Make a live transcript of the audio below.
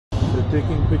They're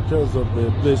taking pictures of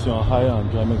the place you're on hire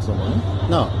and trying to make some money?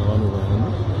 No. The one over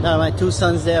here. No, my two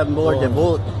sons there on board the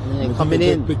boat. They're coming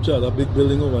in. Picture of that big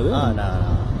building over there? Oh,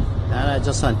 no,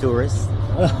 just on tourists.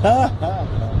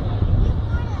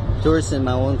 Tourists in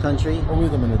my own country. Oh,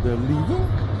 wait a minute, they're leaving?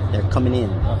 They're coming in.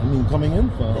 I mean, coming in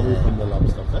away from the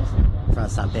Lobster Fest? From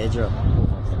San Pedro.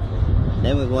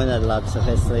 Then we're going to the Lobster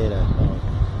Fest later.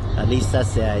 At least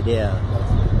that's the idea.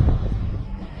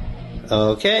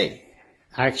 Okay.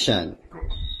 Action.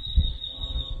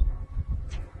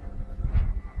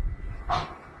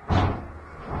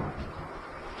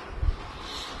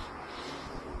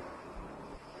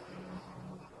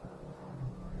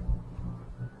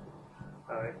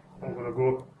 Alright, I'm gonna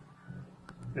go.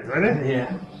 You ready?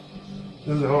 Yeah.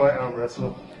 This is how I arm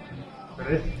wrestle.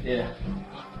 Ready? Yeah.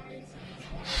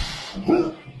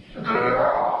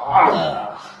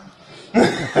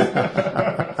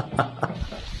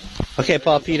 Okay,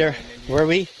 Paul Peter, where are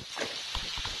we?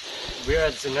 We're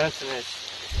at Zunantanech.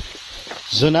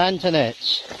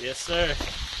 Zunantanech. Yes, sir.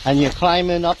 And you're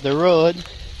climbing up the road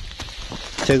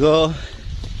to go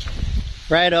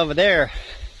right over there.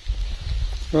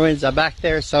 Ruins are back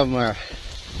there somewhere.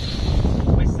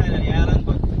 West side of the island,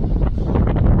 but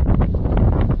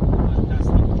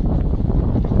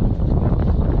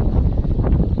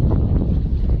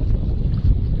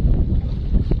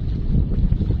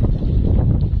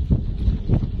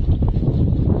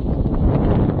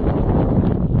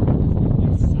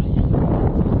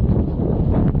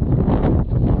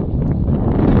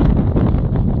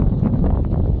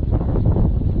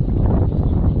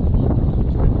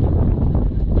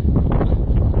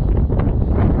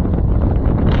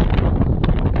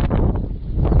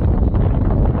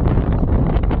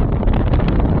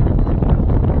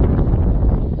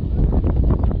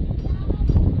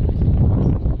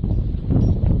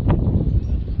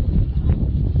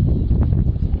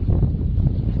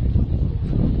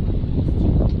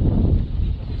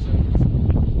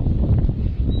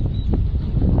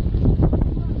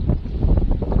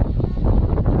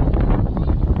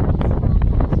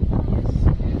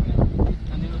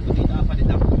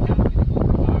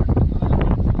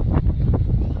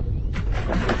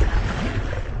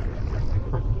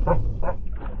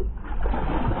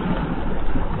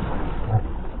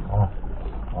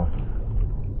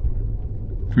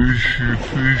Fishy,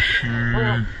 fishy.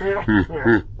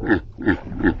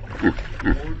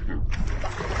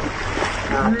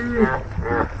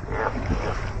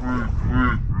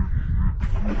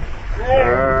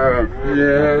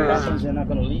 You're not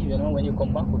gonna leave, you know, when you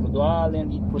come back, we could do all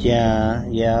and eat food.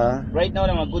 yeah. Right now,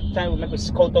 I'm a good time. We could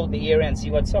scout out the area and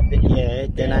see what's up.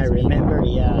 Then I remember,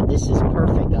 this is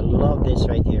perfect. I love this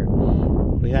right here.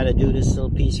 We gotta do this little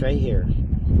piece right here.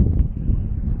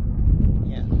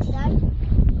 Yeah.